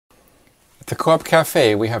the Co-op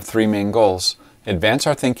Cafe, we have three main goals: advance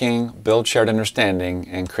our thinking, build shared understanding,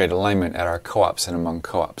 and create alignment at our co-ops and among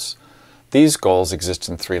co-ops. These goals exist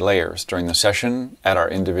in three layers: during the session, at our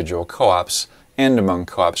individual co-ops, and among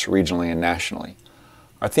co-ops regionally and nationally.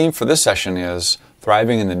 Our theme for this session is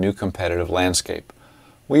Thriving in the New Competitive Landscape.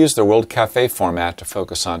 We use the World Cafe format to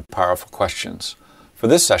focus on powerful questions. For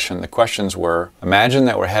this session, the questions were: imagine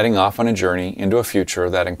that we're heading off on a journey into a future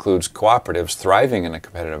that includes cooperatives thriving in a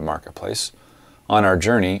competitive marketplace. On our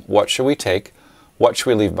journey, what should we take? What should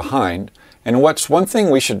we leave behind? And what's one thing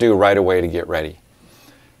we should do right away to get ready?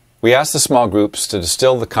 We asked the small groups to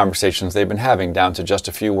distill the conversations they've been having down to just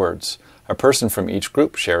a few words. A person from each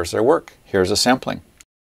group shares their work. Here's a sampling.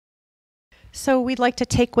 So we'd like to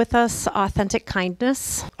take with us authentic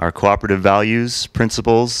kindness, our cooperative values,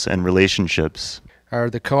 principles, and relationships, are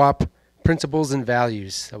the co-op principles and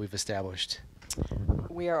values that we've established.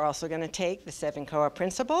 We are also going to take the 7 co-op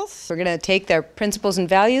principles. We're going to take their principles and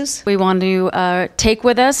values. We want to take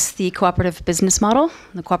with us the cooperative business model,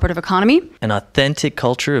 the cooperative economy, an authentic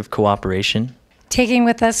culture of cooperation, taking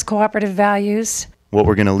with us cooperative values, what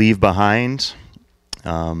we're going to leave behind,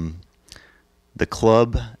 the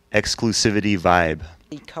club exclusivity vibe,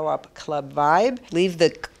 the co-op club vibe, leave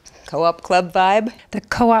the co-op club vibe. The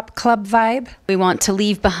co-op club vibe. We want to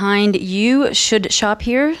leave behind you should shop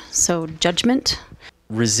here, so judgment.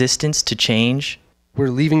 Resistance to change. We're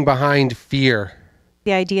leaving behind fear.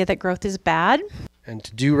 The idea that growth is bad. And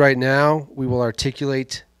to do right now, we will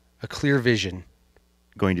articulate a clear vision.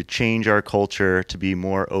 Going to change our culture to be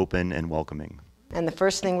more open and welcoming. And the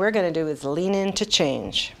first thing we're going to do is lean into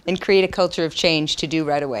change and create a culture of change to do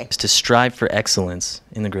right away. Is to strive for excellence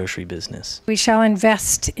in the grocery business. We shall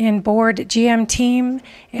invest in board GM team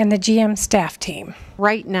and the GM staff team.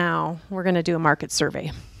 Right now, we're going to do a market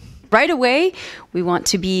survey. Right away, we want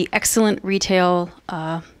to be excellent retail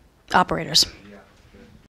operators.